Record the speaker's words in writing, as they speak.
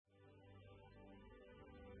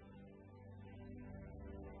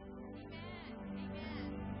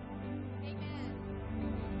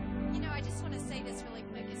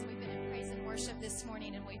this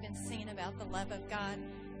morning, and we've been singing about the love of God.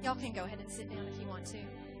 Y'all can go ahead and sit down if you want to.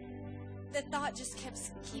 The thought just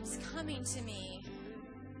keeps coming to me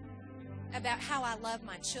about how I love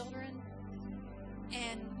my children.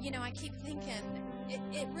 And, I keep thinking,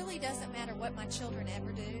 it really doesn't matter what my children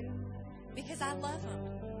ever do, because I love them.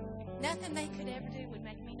 Nothing they could ever do would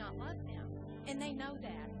make me not love them. And they know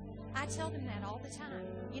that. I tell them that all the time.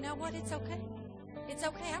 You know what? It's okay. It's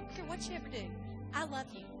okay. I don't care what you ever do. I love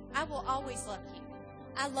you. I will always love you.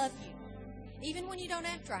 I love you. Even when you don't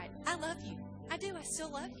act right, I love you. I do. I still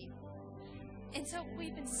love you. And so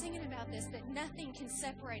we've been singing about this, that nothing can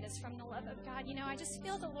separate us from the love of God. I just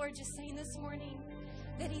feel the Lord just saying this morning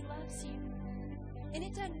that He loves you. And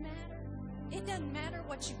it doesn't matter. It doesn't matter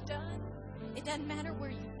what you've done. It doesn't matter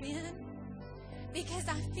where you've been. Because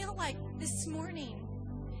I feel like this morning,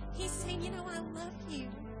 He's saying, I love you.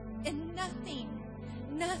 And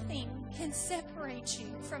nothing can separate you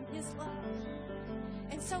from His love.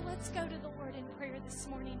 And so let's go to the Lord in prayer this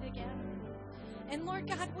morning together. And Lord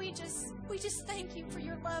God, we just thank you for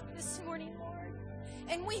your love this morning, Lord.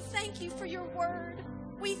 And we thank you for your word.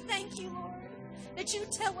 We thank you, Lord, that you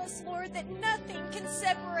tell us, Lord, that nothing can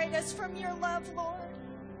separate us from your love, Lord.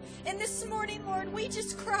 And this morning, Lord, we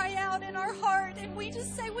just cry out in our heart and we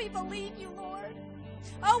just say we believe you, Lord.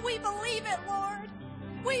 Oh, we believe it, Lord.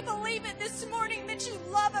 We believe it this morning that you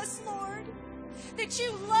love us, Lord. That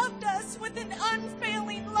you loved us with an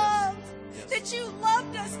unfailing love. Yes. That you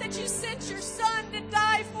loved us, that you sent your Son to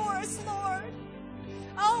die for us, Lord.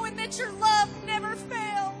 Oh, and that your love never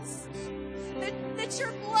fails. That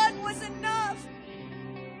your blood was enough.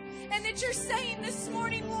 And that you're saying this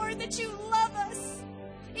morning, Lord, that you love us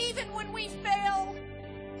even when we fail,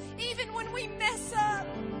 even when we mess up.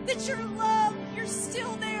 That your love, you're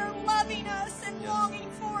still there loving us and longing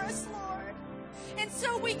for us, Lord. And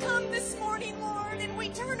so we come this morning, Lord, and we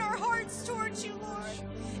turn our hearts towards you, Lord.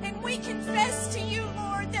 And we confess to you,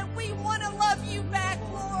 Lord, that we want to love you back,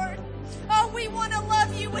 Lord. Oh, we want to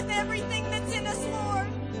love you with everything that's in us, Lord.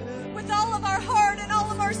 With all of our heart and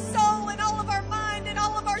all of our soul and all of our mind and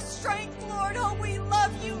all of our strength, Lord. Oh, we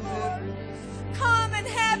love you, Lord. Come and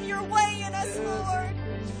have your way in us, Lord.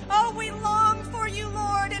 Oh, we long for you,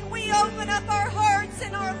 Lord, and we open up our hearts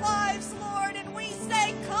and our lives, Lord, and we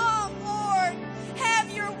say, come, Lord, have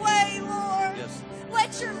your way, Lord. Yes.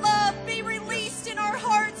 Let your love be released in our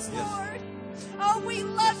hearts, Lord. Oh, we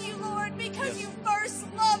love you, Lord, because you first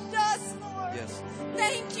loved us, Lord. Yes.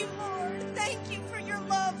 Thank you, Lord. Thank you for your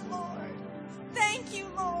love, Lord. Thank you,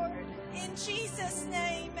 Lord. In Jesus'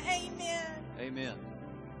 name, amen. Amen.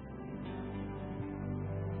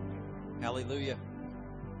 Hallelujah.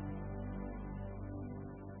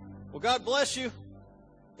 Well, God bless you.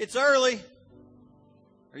 It's early.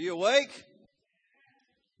 Are you awake?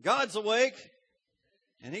 God's awake,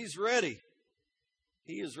 and He's ready.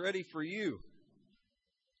 He is ready for you.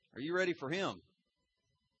 Are you ready for Him?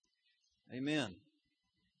 Amen.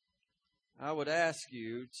 I would ask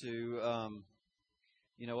you to,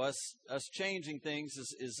 us changing things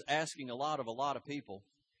is asking a lot of people.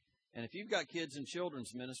 And if you've got kids in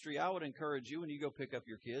children's ministry, I would encourage you when you go pick up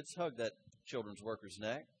your kids, hug that children's worker's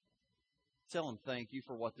neck. Tell them thank you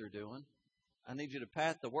for what they're doing. I need you to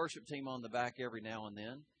pat the worship team on the back every now and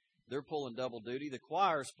then. They're pulling double duty. The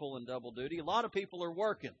choir's pulling double duty. A lot of people are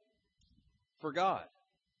working for God.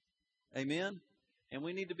 Amen? And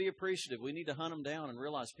we need to be appreciative. We need to hunt them down and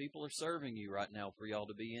realize people are serving you right now for y'all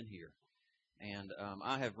to be in here. And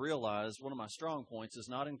I have realized one of my strong points is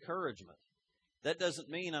not encouragement. That doesn't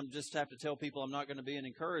mean I'm just have to tell people I'm not going to be an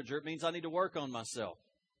encourager. It means I need to work on myself.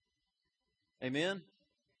 Amen?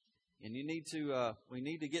 And we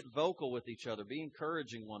need to get vocal with each other, be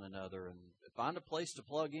encouraging one another, and find a place to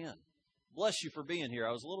plug in. Bless you for being here.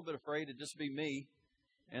 I was a little bit afraid it'd just be me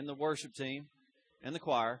and the worship team and the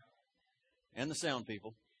choir and the sound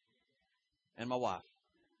people and my wife.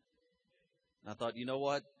 And I thought, you know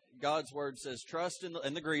what? God's word says trust in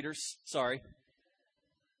the greeters,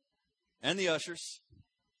 and the ushers.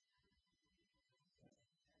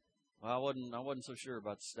 Well, I wasn't so sure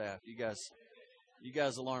about the staff. You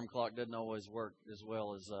guys' alarm clock doesn't always work as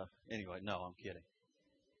well as, anyway, no, I'm kidding.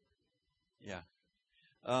 Yeah.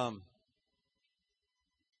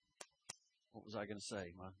 What was I going to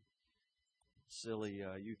say? My silly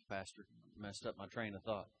youth pastor messed up my train of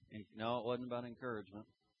thought. No, it wasn't about encouragement.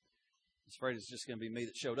 I was afraid it's just going to be me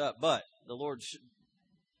that showed up. But the Lord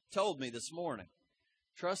told me this morning,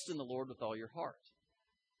 trust in the Lord with all your heart.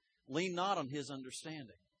 Lean not on His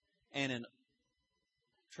understanding. And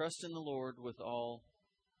trust in the Lord with all.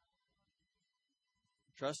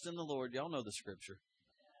 Trust in the Lord. Y'all know the scripture.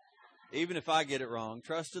 Even if I get it wrong,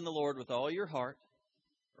 trust in the Lord with all your heart,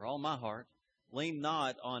 or all my heart. Lean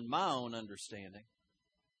not on my own understanding.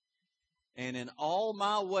 And in all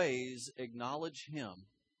my ways acknowledge Him,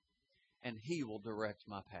 and He will direct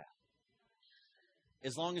my path.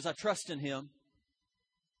 As long as I trust in Him,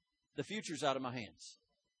 the future's out of my hands.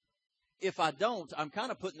 If I don't, I'm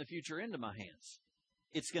kind of putting the future into my hands.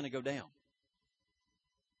 It's going to go down.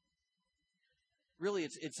 Really,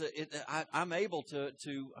 I'm able to, is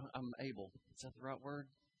that the right word?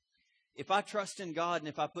 If I trust in God and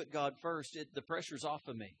if I put God first, the pressure's off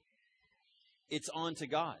of me. It's on to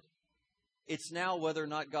God. It's now whether or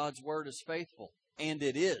not God's word is faithful. And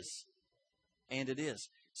it is. And it is.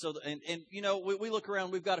 So, and you know, we look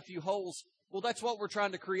around, we've got a few holes. Well, that's what we're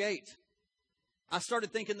trying to create. I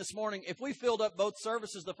started thinking this morning, if we filled up both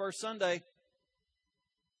services the first Sunday,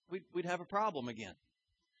 we'd have a problem again.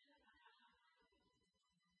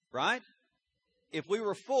 Right? If we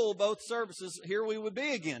were full both services, here we would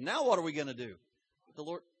be again. Now what are we going to do? The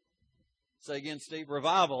Lord, say again, Steve,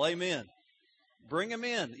 revival. Amen. Bring them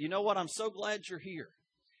in. You know what? I'm so glad you're here.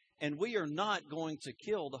 And we are not going to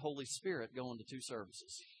kill the Holy Spirit going to two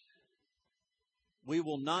services. We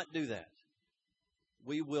will not do that.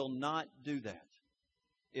 We will not do that.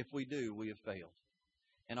 If we do, we have failed.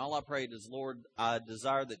 And all I prayed is, Lord, I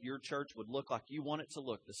desire that your church would look like you want it to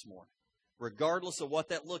look this morning. Regardless of what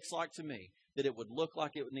that looks like to me, that it would look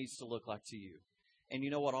like it needs to look like to you. And you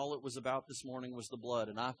know what? All it was about this morning was the blood.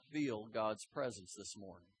 And I feel God's presence this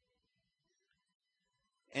morning.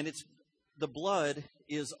 And the blood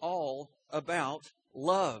is all about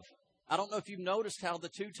love. I don't know if you've noticed how the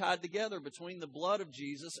two tied together between the blood of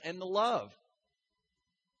Jesus and the love.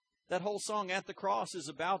 That whole song, At the Cross, is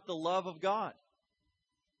about the love of God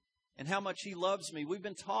and how much He loves me. We've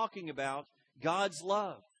been talking about God's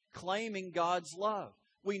love, claiming God's love.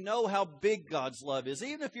 We know how big God's love is.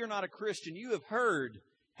 Even if you're not a Christian, you have heard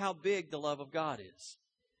how big the love of God is.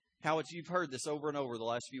 You've heard this over and over the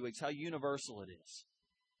last few weeks, how universal it is,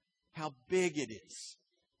 how big it is,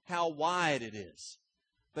 how wide it is.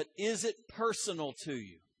 But is it personal to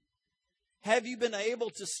you? Have you been able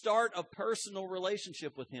to start a personal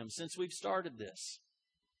relationship with Him since we've started this?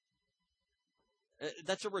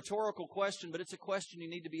 That's a rhetorical question, but it's a question you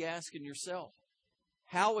need to be asking yourself.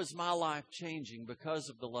 How is my life changing because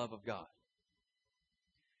of the love of God?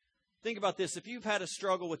 Think about this. If you've had a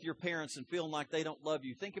struggle with your parents and feeling like they don't love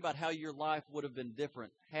you, think about how your life would have been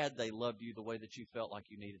different had they loved you the way that you felt like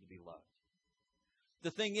you needed to be loved. The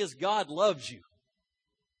thing is, God loves you.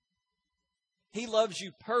 He loves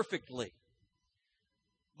you perfectly.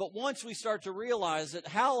 But once we start to realize that,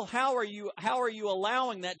 how are you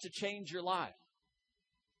allowing that to change your life?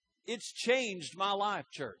 It's changed my life,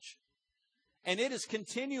 church. And it is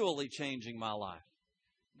continually changing my life.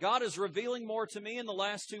 God is revealing more to me in the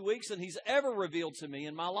last 2 weeks than He's ever revealed to me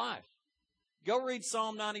in my life. Go read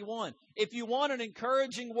Psalm 91. If you want an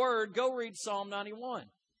encouraging word, go read Psalm 91.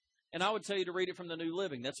 And I would tell you to read it from the New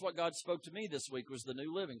Living. That's what God spoke to me this week, was the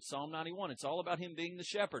New Living, Psalm 91. It's all about Him being the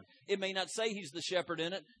shepherd. It may not say He's the shepherd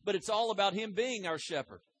in it, but it's all about Him being our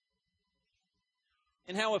shepherd.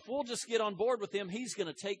 And how if we'll just get on board with Him, He's going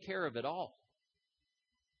to take care of it all.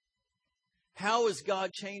 How is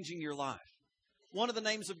God changing your life? One of the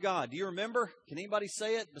names of God. Do you remember? Can anybody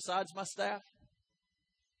say it besides my staff?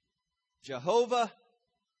 Jehovah.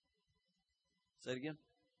 Say it again.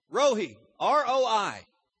 Rohi. R-O-I.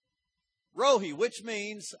 Rohi, which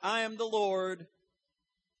means I am the Lord.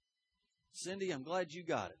 Cindy, I'm glad you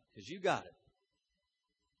got it, because you got it.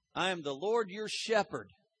 I am the Lord your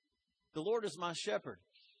shepherd. The Lord is my shepherd.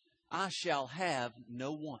 I shall have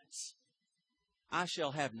no wants. I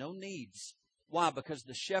shall have no needs. Why? Because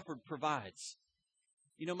the shepherd provides.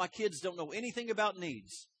 You know, my kids don't know anything about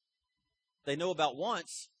needs. They know about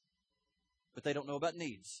wants, but they don't know about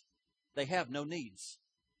needs. They have no needs.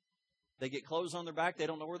 They get clothes on their back. They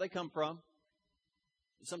don't know where they come from.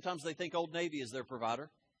 Sometimes they think Old Navy is their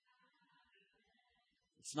provider.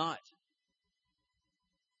 It's not.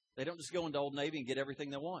 They don't just go into Old Navy and get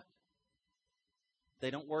everything they want.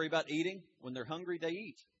 They don't worry about eating. When they're hungry, they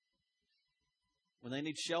eat. When they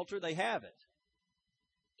need shelter, they have it.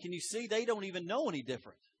 Can you see? They don't even know any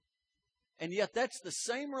different. And yet that's the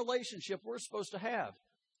same relationship we're supposed to have.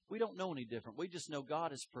 We don't know any different. We just know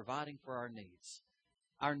God is providing for our needs.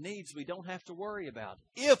 Our needs we don't have to worry about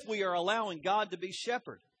if we are allowing God to be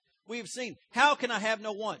shepherd. We have seen, how can I have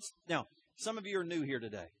no wants? Now, some of you are new here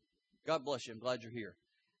today. God bless you. I'm glad you're here.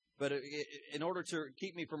 But in order to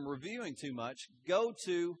keep me from reviewing too much, go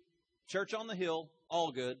to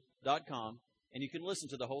churchonthehill.allgood.com and you can listen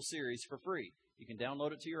to the whole series for free. You can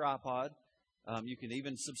download it to your iPod. You can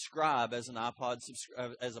even subscribe as a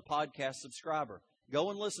podcast subscriber.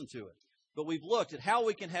 Go and listen to it. But we've looked at how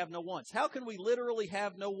we can have no wants. How can we literally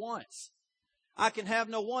have no wants? I can have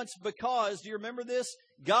no wants because, do you remember this?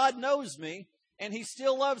 God knows me and He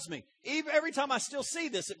still loves me. Even every time I still see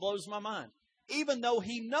this, it blows my mind. Even though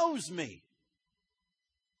He knows me.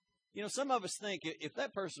 You know, some of us think if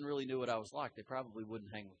that person really knew what I was like, they probably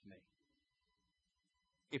wouldn't hang with me.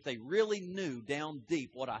 If they really knew down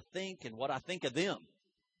deep what I think and what I think of them.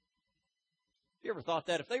 You ever thought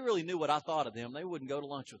that? If they really knew what I thought of them, they wouldn't go to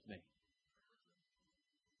lunch with me.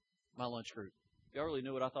 My lunch group. If y'all really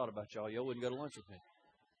knew what I thought about y'all wouldn't go to lunch with me.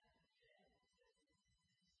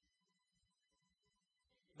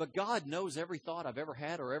 But God knows every thought I've ever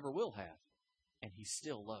had or ever will have. And He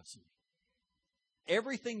still loves me.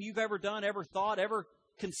 Everything you've ever done, ever thought, ever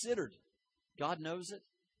considered, God knows it,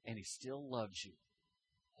 and He still loves you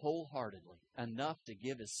wholeheartedly, enough to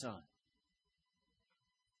give His Son.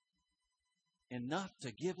 Enough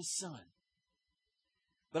to give His Son.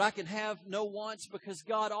 But I can have no wants because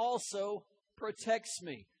God also protects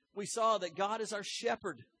me. We saw that God is our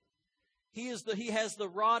shepherd. He has the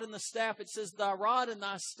rod and the staff. It says, thy rod and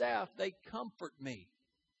thy staff, they comfort me.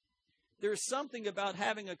 There's something about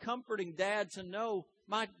having a comforting dad to know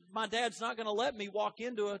my dad's not going to let me walk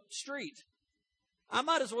into a street. I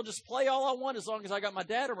might as well just play all I want as long as I got my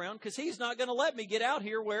dad around, because he's not going to let me get out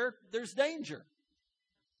here where there's danger.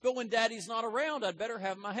 But when Daddy's not around, I'd better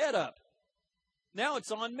have my head up. Now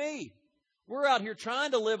it's on me. We're out here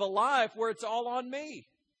trying to live a life where it's all on me.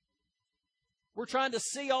 We're trying to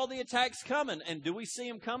see all the attacks coming. And do we see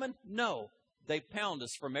them coming? No. They pound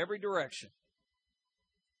us from every direction.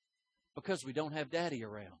 Because we don't have Daddy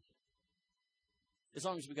around. As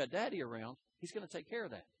long as we got Daddy around, He's going to take care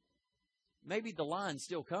of that. Maybe the line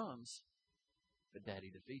still comes, but Daddy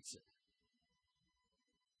defeats it.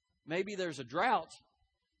 Maybe there's a drought,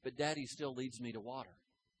 but Daddy still leads me to water.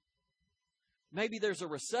 Maybe there's a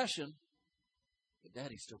recession, but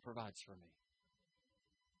Daddy still provides for me.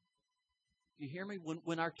 You hear me?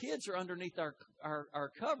 When our kids are underneath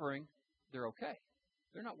our covering, they're okay.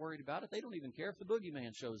 They're not worried about it. They don't even care if the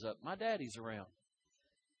boogeyman shows up. My daddy's around.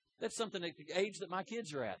 That's something at the age that my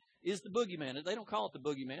kids are at, is the boogeyman. They don't call it the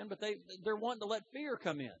boogeyman, but they're wanting to let fear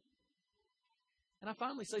come in. And I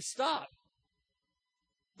finally say, stop.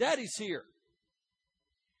 Daddy's here.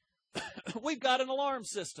 We've got an alarm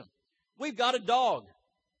system. We've got a dog.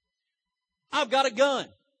 I've got a gun.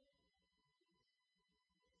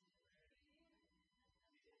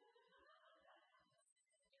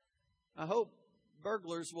 I hope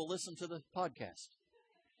burglars will listen to the podcast.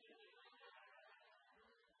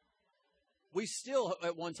 We still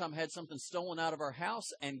at one time had something stolen out of our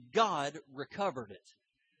house, and God recovered it.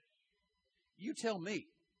 You tell me,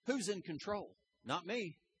 who's in control? Not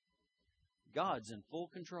me. God's in full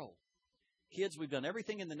control. Kids, we've done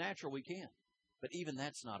everything in the natural we can, but even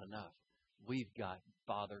that's not enough. We've got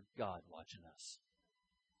Father God watching us.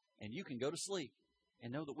 And you can go to sleep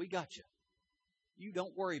and know that we got you. You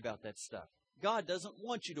don't worry about that stuff. God doesn't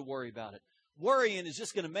want you to worry about it. Worrying is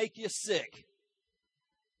just going to make you sick.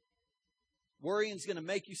 Worrying is going to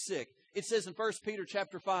make you sick. It says in 1 Peter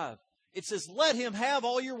chapter 5, it says, let Him have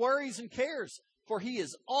all your worries and cares, for He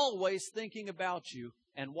is always thinking about you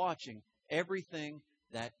and watching everything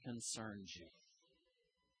that concerns you.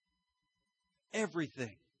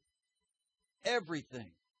 Everything.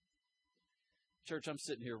 Everything. Church, I'm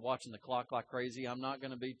sitting here watching the clock like crazy. I'm not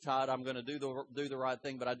going to be tight. I'm going to do the right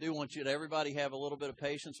thing. But I do want you to, everybody, have a little bit of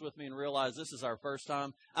patience with me and realize this is our first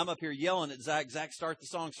time. I'm up here yelling at Zach, start the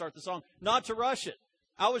song, start the song. Not to rush it.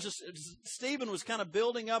 Stephen was kind of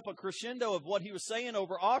building up a crescendo of what he was saying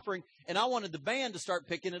over offering, and I wanted the band to start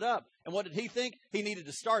picking it up. And what did he think? He needed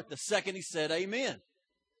to start the second he said amen.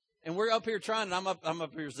 And we're up here trying, and I'm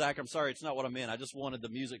up here, Zach, I'm sorry, it's not what I meant. I just wanted the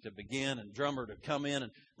music to begin and drummer to come in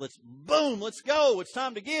and let's go. It's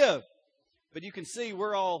time to give. But you can see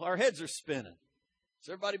our heads are spinning.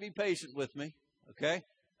 So everybody be patient with me, okay?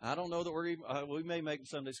 I don't know that we may make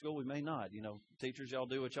Sunday school, we may not. You know, teachers, y'all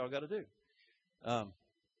do what y'all got to do.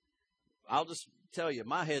 I'll just tell you,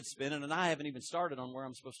 my head's spinning, and I haven't even started on where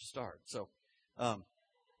I'm supposed to start. So,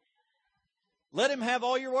 let Him have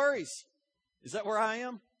all your worries. Is that where I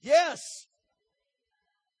am? Yes.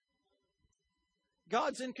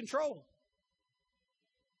 God's in control.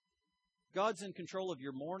 God's in control of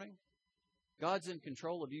your morning. God's in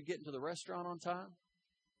control of you getting to the restaurant on time.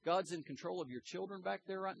 God's in control of your children back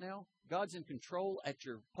there right now. God's in control at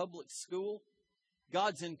your public school.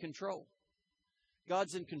 God's in control.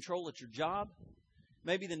 God's in control at your job.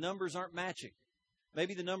 Maybe the numbers aren't matching.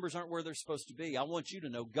 Maybe the numbers aren't where they're supposed to be. I want you to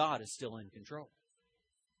know God is still in control.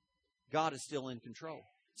 God is still in control.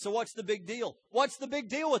 So what's the big deal? What's the big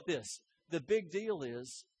deal with this? The big deal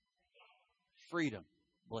is freedom.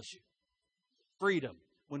 Bless you. Freedom.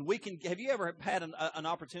 When we can, have you ever had an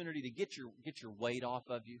opportunity to get your weight off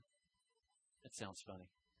of you? That sounds funny.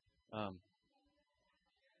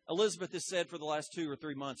 Elizabeth has said for the last 2 or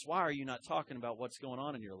 3 months, why are you not talking about what's going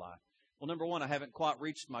on in your life? Well, number one, I haven't quite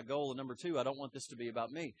reached my goal. And number two, I don't want this to be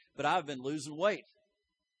about me. But I've been losing weight.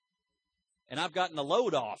 And I've gotten the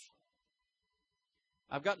load off.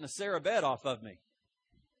 I've gotten the Sarah bed off of me.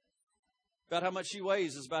 About how much she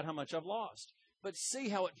weighs is about how much I've lost. But see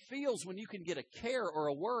how it feels when you can get a care or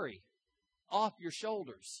a worry off your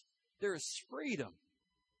shoulders. There is freedom.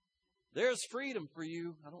 There's freedom for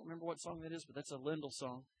you. I don't remember what song that is, but that's a Lindell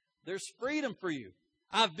song. There's freedom for you.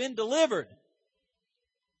 I've been delivered.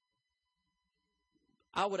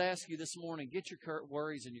 I would ask you this morning, get your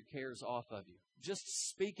worries and your cares off of you. Just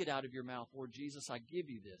speak it out of your mouth. Lord Jesus, I give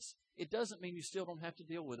you this. It doesn't mean you still don't have to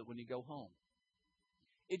deal with it when you go home.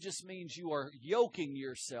 It just means you are yoking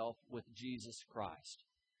yourself with Jesus Christ.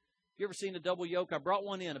 You ever seen a double yoke? I brought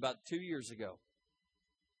one in about 2 years ago.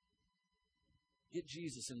 Get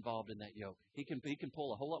Jesus involved in that yoke. He can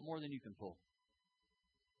pull a whole lot more than you can pull.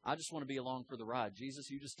 I just want to be along for the ride. Jesus,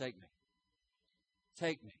 you just take me.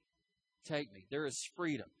 Take me. Take me. There is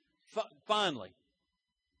freedom. Finally,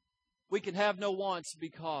 we can have no wants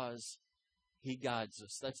because He guides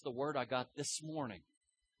us. That's the word I got this morning.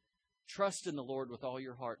 Trust in the Lord with all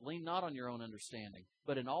your heart. Lean not on your own understanding,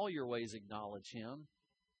 but in all your ways acknowledge Him,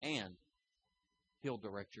 and He'll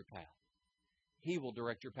direct your path. He will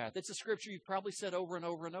direct your path. It's a scripture you've probably said over and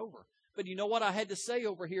over and over. But you know what I had to say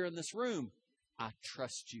over here in this room? I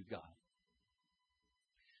trust you, God.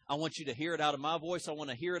 I want you to hear it out of my voice. I want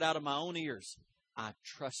to hear it out of my own ears. I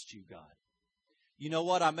trust you, God. You know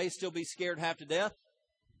what? I may still be scared half to death.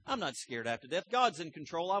 I'm not scared half to death. God's in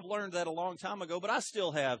control. I've learned that a long time ago, but I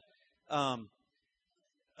still have antsiness.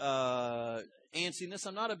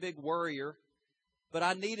 I'm not a big worrier, but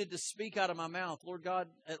I needed to speak out of my mouth. Lord God,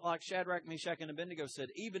 like Shadrach, Meshach, and Abednego said,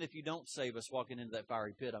 even if you don't save us walking into that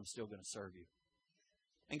fiery pit, I'm still going to serve you.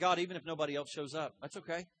 And God, even if nobody else shows up, that's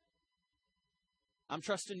okay. I'm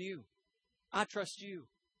trusting you. I trust you.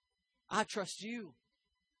 I trust you.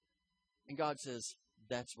 And God says,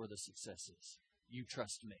 that's where the success is. You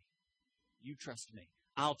trust me. You trust me.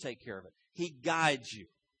 I'll take care of it. He guides you.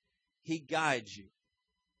 He guides you.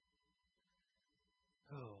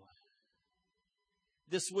 Oh.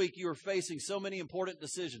 This week you are facing so many important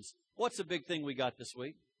decisions. What's the big thing we got this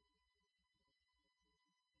week?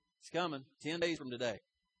 It's coming. 10 days from today.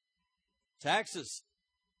 Taxes.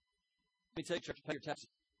 Let me tell you, pay your taxes.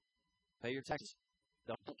 Pay your taxes.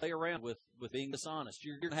 Don't play around with being dishonest.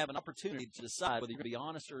 You're going to have an opportunity to decide whether you're going to be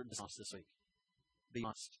honest or dishonest this week. Be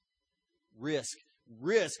honest.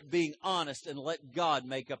 Risk being honest and let God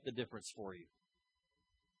make up the difference for you.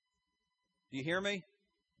 Do you hear me?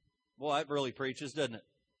 Boy, that really preaches, doesn't it?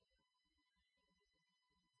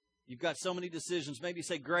 You've got so many decisions. Maybe you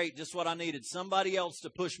say, great, just what I needed. Somebody else to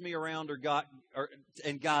push me around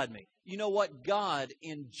and guide me. You know what? God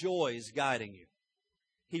enjoys guiding you.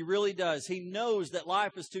 He really does. He knows that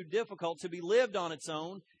life is too difficult to be lived on its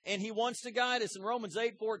own, and He wants to guide us. In Romans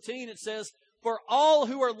 8:14, it says, for all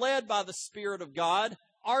who are led by the Spirit of God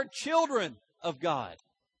are children of God.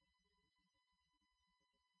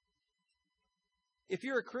 If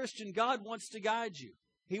you're a Christian, God wants to guide you.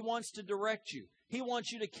 He wants to direct you. He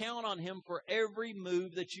wants you to count on Him for every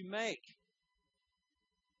move that you make.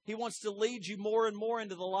 He wants to lead you more and more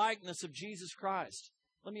into the likeness of Jesus Christ.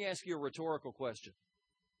 Let me ask you a rhetorical question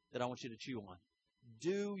that I want you to chew on.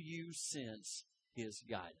 Do you sense His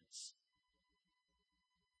guidance?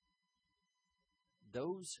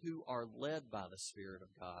 Those who are led by the Spirit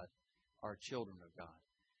of God are children of God.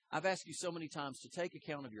 I've asked you so many times to take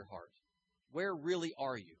account of your heart. Where really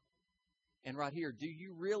are you? And right here, do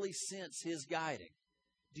you really sense His guiding?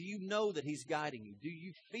 Do you know that He's guiding you? Do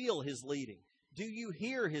you feel His leading? Do you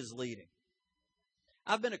hear His leading?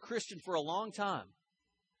 I've been a Christian for a long time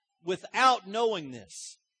without knowing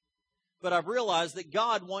this. But I've realized that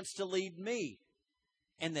God wants to lead me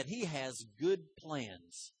and that He has good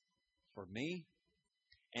plans for me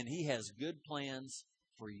and He has good plans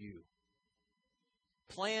for you.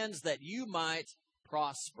 Plans that you might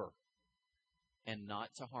prosper and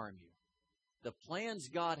not to harm you. The plans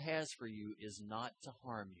God has for you is not to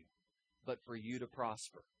harm you, but for you to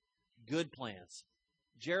prosper. Good plans.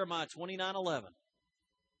 Jeremiah 29:11.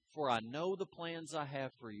 For I know the plans I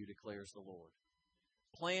have for you, declares the Lord.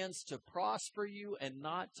 Plans to prosper you and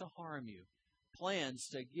not to harm you. Plans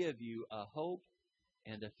to give you a hope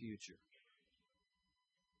and a future.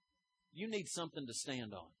 You need something to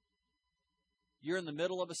stand on. You're in the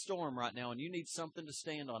middle of a storm right now and you need something to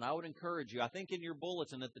stand on. I would encourage you. I think in your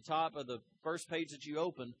bulletin at the top of the first page that you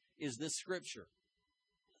open is this scripture.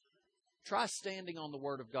 Try standing on the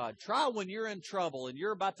Word of God. Try when you're in trouble and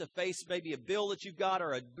you're about to face maybe a bill that you've got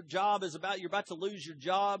or a job you're about to lose your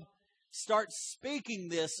job. Start speaking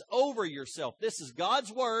this over yourself. This is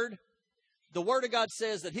God's Word. The Word of God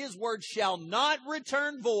says that His Word shall not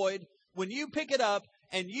return void. When you pick it up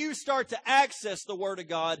and you start to access the Word of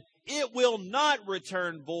God, it will not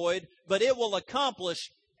return void, but it will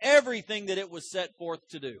accomplish everything that it was set forth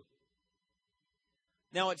to do.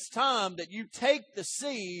 Now it's time that you take the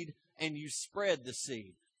seed and you spread the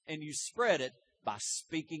seed. And you spread it by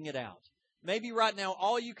speaking it out. Maybe right now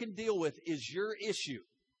all you can deal with is your issue.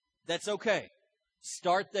 That's okay.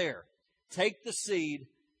 Start there. Take the seed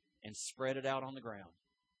and spread it out on the ground.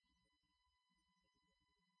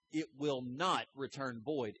 It will not return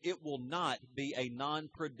void. It will not be a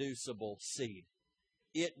non-producible seed.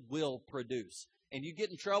 It will produce. And you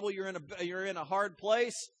get in trouble, you're in a hard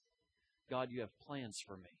place. God, you have plans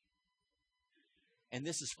for me. And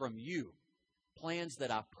this is from you. Plans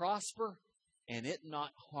that I prosper and it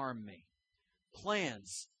not harm me.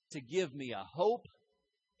 Plans to give me a hope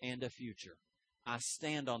and a future. I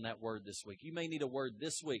stand on that word this week. You may need a word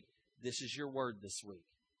this week. This is your word this week.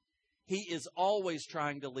 He is always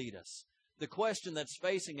trying to lead us. The question that's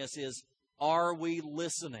facing us is, are we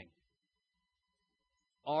listening?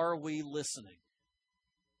 Are we listening?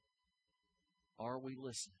 Are we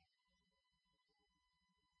listening?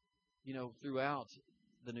 You know, throughout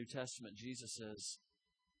the New Testament, Jesus says,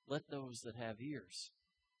 let those that have ears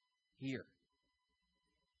hear.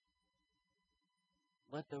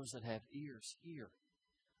 Let those that have ears hear.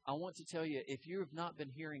 I want to tell you, if you have not been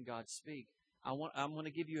hearing God speak, I'm going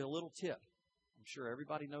to give you a little tip. I'm sure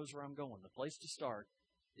everybody knows where I'm going. The place to start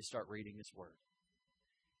is start reading His Word.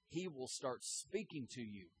 He will start speaking to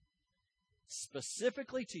you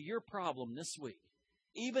specifically to your problem this week,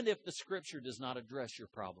 even if the Scripture does not address your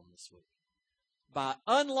problem this week. By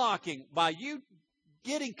you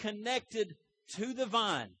getting connected to the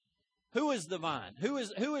vine. Who is the vine? Who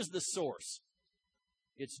is the source?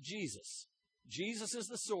 It's Jesus. Jesus is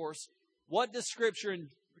the source. What does Scripture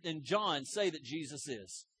in John say that Jesus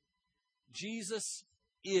is? Jesus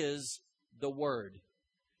is the Word.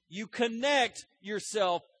 You connect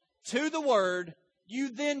yourself to the Word. You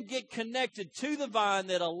then get connected to the vine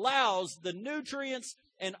that allows the nutrients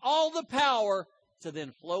and all the power to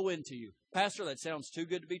then flow into you. Pastor, that sounds too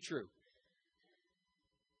good to be true.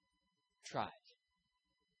 Try it.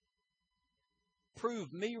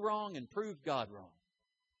 Prove me wrong and prove God wrong.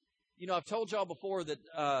 You know, I've told y'all before that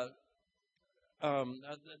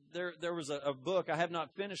there was a book. I have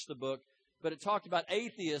not finished the book, but it talked about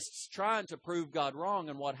atheists trying to prove God wrong,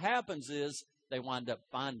 and what happens is they wind up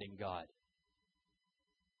finding God.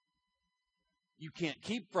 You can't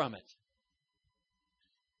keep from it.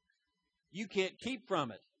 You can't keep from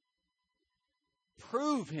it.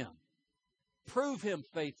 Prove Him. Prove Him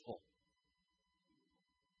faithful.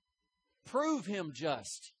 Prove Him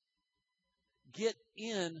just. Get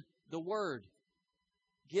in the Word.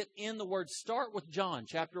 Get in the Word. Start with John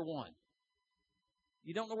chapter 1.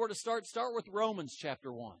 You don't know where to start? Start with Romans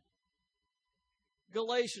chapter 1.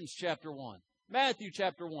 Galatians chapter 1. Matthew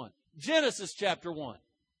chapter 1. Genesis chapter 1.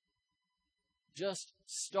 Just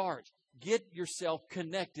start. Get yourself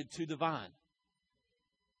connected to the vine.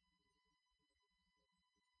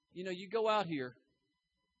 You know, you go out here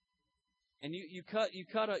and you cut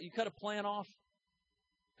a plant off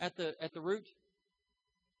at the root.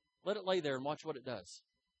 Let it lay there and watch what it does.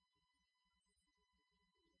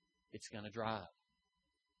 It's going to dry up.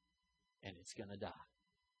 And it's going to die.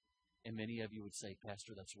 And many of you would say,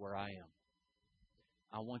 Pastor, that's where I am.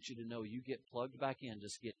 I want you to know you get plugged back in.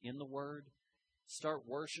 Just get in the Word. Start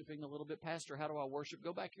worshiping a little bit. Pastor, how do I worship?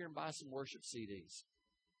 Go back here and buy some worship CDs.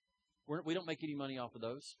 We don't make any money off of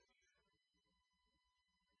those.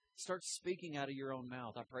 Start speaking out of your own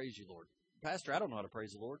mouth. I praise you, Lord. Pastor, I don't know how to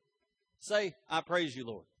praise the Lord. Say, I praise you,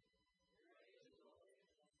 Lord.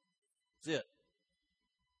 That's it.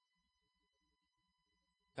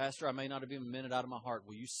 Pastor, I may not have even meant it out of my heart.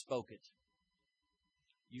 Well, you spoke it.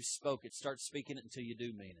 You spoke it. Start speaking it until you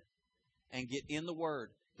do mean it. And get in the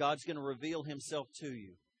Word. God's going to reveal Himself to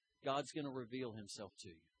you. God's going to reveal Himself to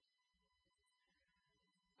you.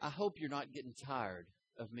 I hope you're not getting tired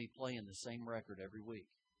of me playing the same record every week.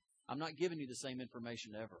 I'm not giving you the same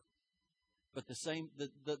information ever. But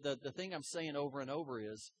the thing I'm saying over and over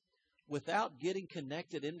is, without getting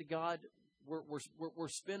connected into God, we're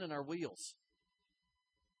spinning our wheels.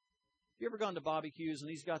 You ever gone to Bobby Q's and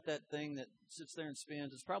he's got that thing that sits there and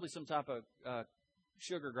spins? It's probably some type of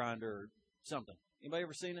sugar grinder or something. Anybody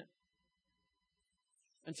ever seen it?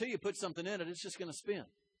 Until you put something in it, it's just going to spin.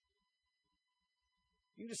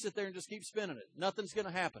 You can just sit there and just keep spinning it. Nothing's going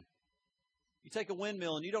to happen. You take a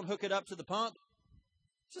windmill and you don't hook it up to the pump,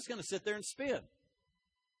 it's just going to sit there and spin.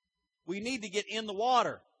 We need to get in the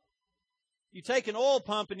water. You take an oil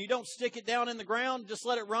pump and you don't stick it down in the ground, just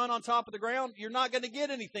let it run on top of the ground, you're not going to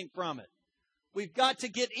get anything from it. We've got to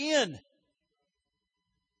get in.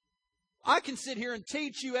 I can sit here and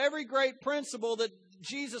teach you every great principle that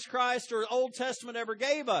Jesus Christ or Old Testament ever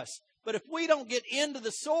gave us. But if we don't get into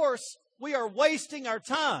the source, we are wasting our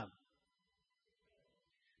time.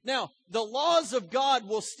 Now, the laws of God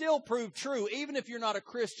will still prove true, even if you're not a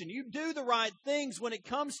Christian. You do the right things when it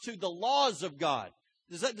comes to the laws of God.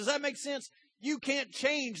 Does that make sense? You can't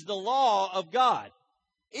change the law of God,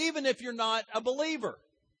 even if you're not a believer.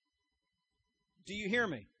 Do you hear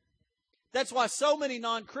me? That's why so many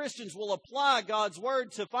non-Christians will apply God's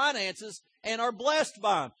Word to finances and are blessed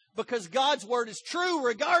by them, because God's Word is true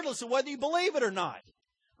regardless of whether you believe it or not.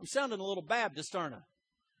 I'm sounding a little Baptist, aren't I?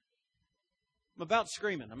 I'm about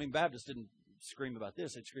screaming. I mean, Baptists didn't scream about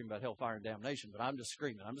this. They'd scream about hellfire and damnation, but I'm just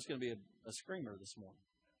screaming. I'm just going to be a screamer this morning.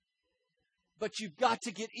 But you've got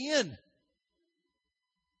to get in.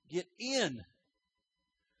 Get in.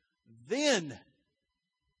 Then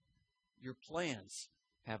your plans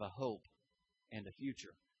have a hope and a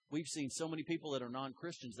future. We've seen so many people that are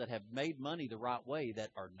non-Christians that have made money the right way that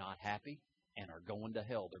are not happy and are going to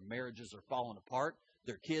hell. Their marriages are falling apart.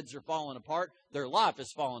 Their kids are falling apart. Their life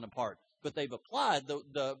is falling apart. But they've applied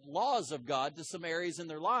the laws of God to some areas in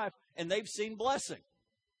their life, and they've seen blessing.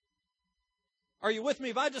 Are you with me?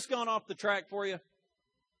 Have I just gone off the track for you?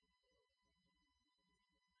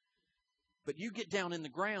 But you get down in the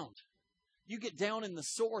ground. You get down in the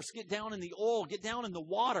source. Get down in the oil. Get down in the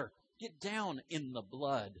water. Get down in the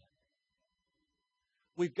blood.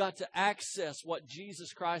 We've got to access what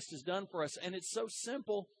Jesus Christ has done for us. And it's so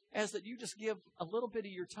simple as that you just give a little bit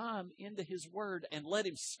of your time into His Word and let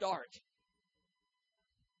Him start.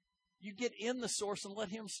 You get in the source and let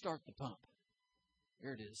Him start the pump.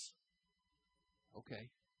 There it is. Okay.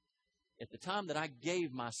 At the time that I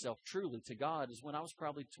gave myself truly to God is when I was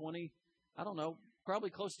probably probably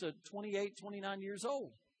close to 28, 29 years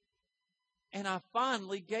old. And I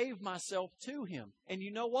finally gave myself to Him. And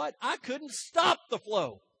you know what? I couldn't stop the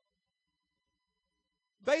flow.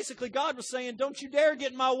 Basically, God was saying, don't you dare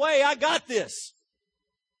get in my way. I got this.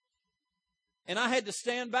 And I had to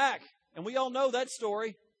stand back. And we all know that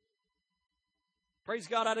story. Praise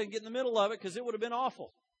God I didn't get in the middle of it, because it would have been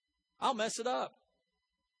awful. I'll mess it up.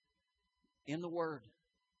 In the Word.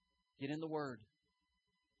 Get in the Word.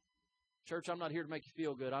 Church, I'm not here to make you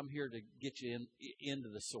feel good. I'm here to get you into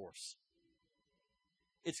the source.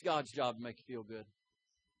 It's God's job to make you feel good.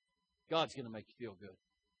 God's going to make you feel good.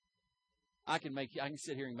 I can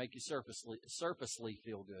sit here and make you surfacely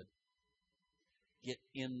feel good. Get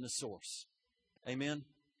in the source. Amen?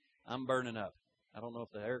 I'm burning up. I don't know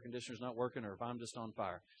if the air conditioner's not working or if I'm just on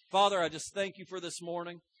fire. Father, I just thank you for this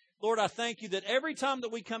morning. Lord, I thank you that every time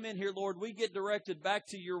that we come in here, Lord, we get directed back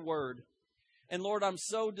to your word. And Lord, I'm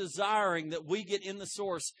so desiring that we get in the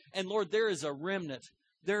source. And Lord, there is a remnant.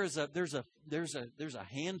 There's a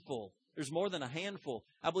handful. There's more than a handful.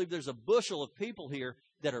 I believe there's a bushel of people here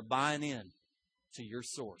that are buying in to your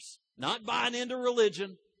source. Not buying into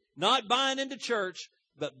religion, not buying into church,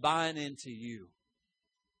 but buying into you.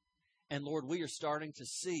 And Lord, we're starting to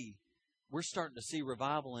see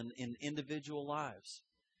revival in individual lives.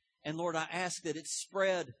 And Lord, I ask that it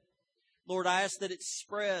spread. Lord, I ask that it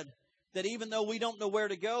spread. That even though we don't know where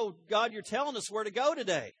to go, God, you're telling us where to go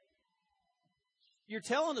today. You're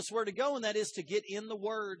telling us where to go, and that is to get in the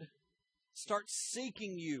Word. Start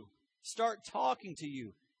seeking you. Start talking to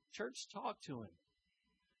you. Church, talk to Him.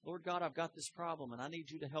 Lord God, I've got this problem, and I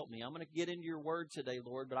need you to help me. I'm going to get into your Word today,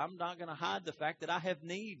 Lord, but I'm not going to hide the fact that I have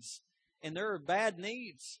needs, and there are bad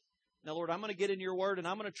needs. Now, Lord, I'm going to get in your Word, and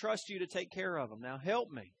I'm going to trust you to take care of them. Now,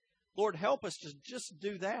 help me. Lord, help us to just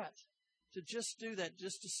do that. Just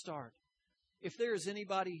to start. If there is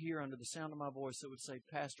anybody here under the sound of my voice that would say,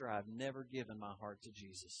 Pastor, I've never given my heart to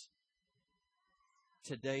Jesus,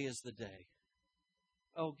 today is the day.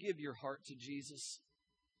 Oh, give your heart to Jesus.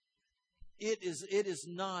 It is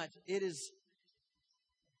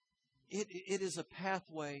a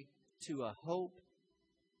pathway to a hope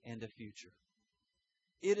and a future.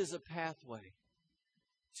 It is a pathway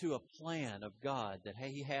to a plan of God that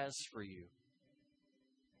He has for you.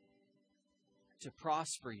 To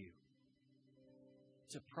prosper you.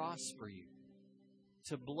 To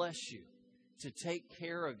bless you, to take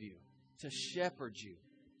care of you, to shepherd you,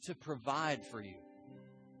 to provide for you.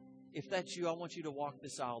 if that's you, I want you to walk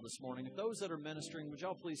this aisle this morning. If those that are ministering, would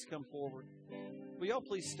y'all please come forward? Will y'all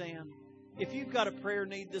please stand? If you've got a prayer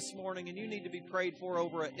need this morning and you need to be prayed for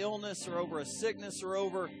over an illness or over a sickness or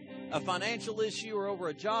over a financial issue or over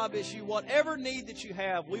a job issue, whatever need that you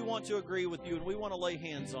have, we want to agree with you and we want to lay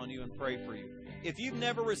hands on you and pray for you. If you've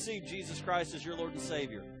never received Jesus Christ as your Lord and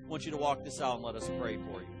Savior, I want you to walk this aisle and let us pray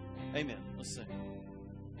for you. Amen. Let's sing.